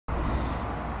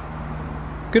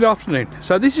Good afternoon.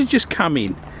 So this has just come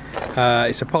in.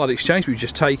 It's a part exchange we've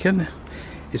just taken.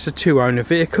 It's a two-owner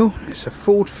vehicle. It's a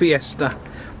Ford Fiesta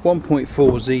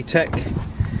 1.4 Zetec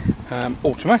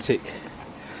automatic.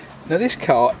 Now this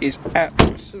car is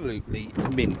absolutely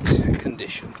mint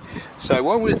condition. So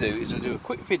what I'm going to do is I'll do a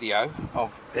quick video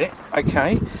of it.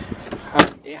 Okay.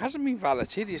 It hasn't been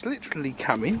valeted. It's literally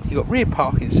coming. You've got rear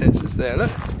parking sensors there.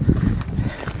 Look.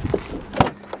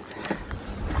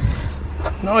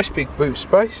 Nice big boot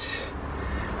space.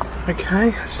 Okay,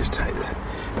 let's just take the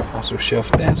parcel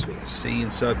shelf down so we can see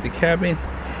inside the cabin,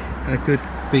 and a good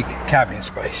big cabin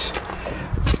space.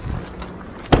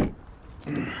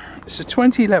 It's a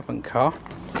 2011 car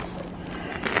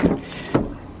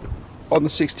on the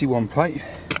 61 plate.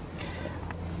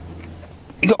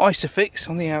 You've got Isofix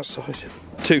on the outside,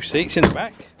 2 seats in the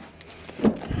back.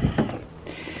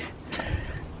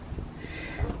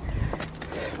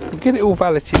 We'll get it all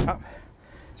valeted up,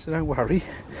 so don't worry.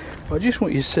 I just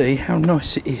want you to see how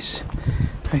nice it is.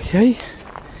 Okay,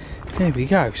 there we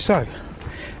go. So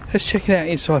let's check it out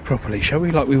inside properly, shall we,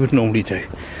 like we would normally do.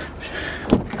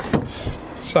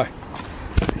 So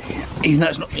even though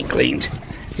it's not been cleaned,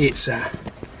 it's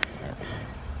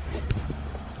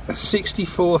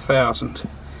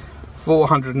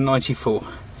 64,494,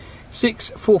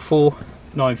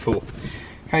 64494.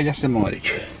 Okay, that's the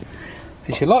mileage.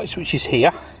 There's your light switches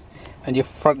here, and your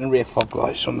front and rear fog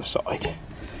lights on the side.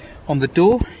 On the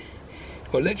door,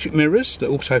 you've got electric mirrors that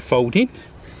also fold in,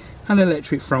 and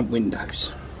electric front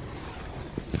windows.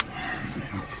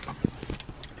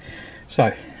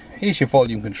 So here's your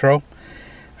volume control.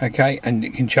 Okay, and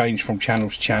it can change from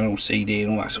channel to channel, CD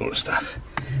and all that sort of stuff.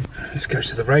 Let's go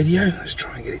to the radio. Let's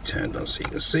try and get it turned on so you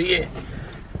can see it.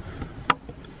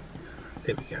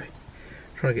 There we go.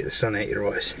 Try to get the sun out of your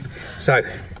eyes. So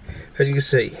as you can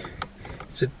see,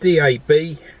 it's a DAB,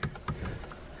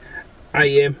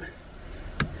 AM,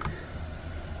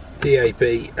 DAB,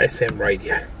 FM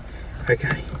radio.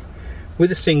 Okay, with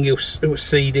a single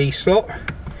CD slot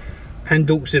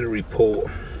and auxiliary port,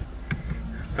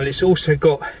 and it's also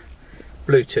got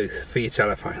Bluetooth for your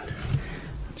telephone.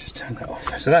 Just turn that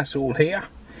off. So that's all here.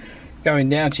 Going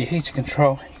down to your heater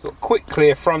control, you've got quick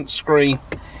clear front screen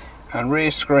and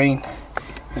rear screen,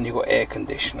 and you've got air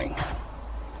conditioning,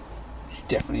 which you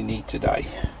definitely need today.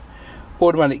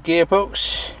 Automatic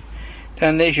gearbox.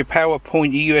 Down there's your power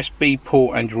point, your USB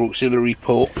port and your auxiliary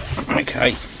port.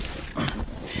 Okay,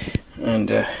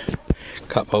 and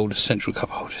cup holders, central cup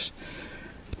holders.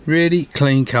 Really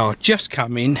clean car. Just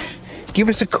come in, give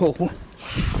us a call.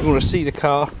 You want to see the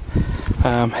car.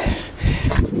 I'm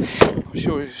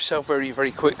sure it'll sell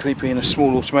very quickly, being a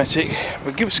small automatic,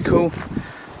 but give us a call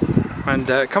and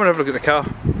come and have a look at the car,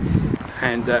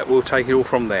 and we'll take it all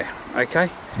from there. Okay,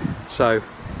 so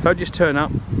don't just turn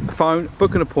up, phone,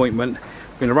 book an appointment.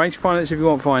 We can arrange finance if you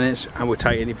want finance, and we'll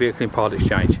take any vehicle in part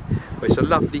exchange. But it's a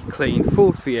lovely clean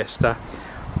Ford Fiesta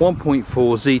 1.4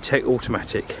 Zetec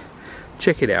automatic.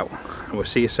 Check it out, and we'll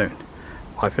see you soon.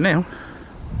 Bye for now.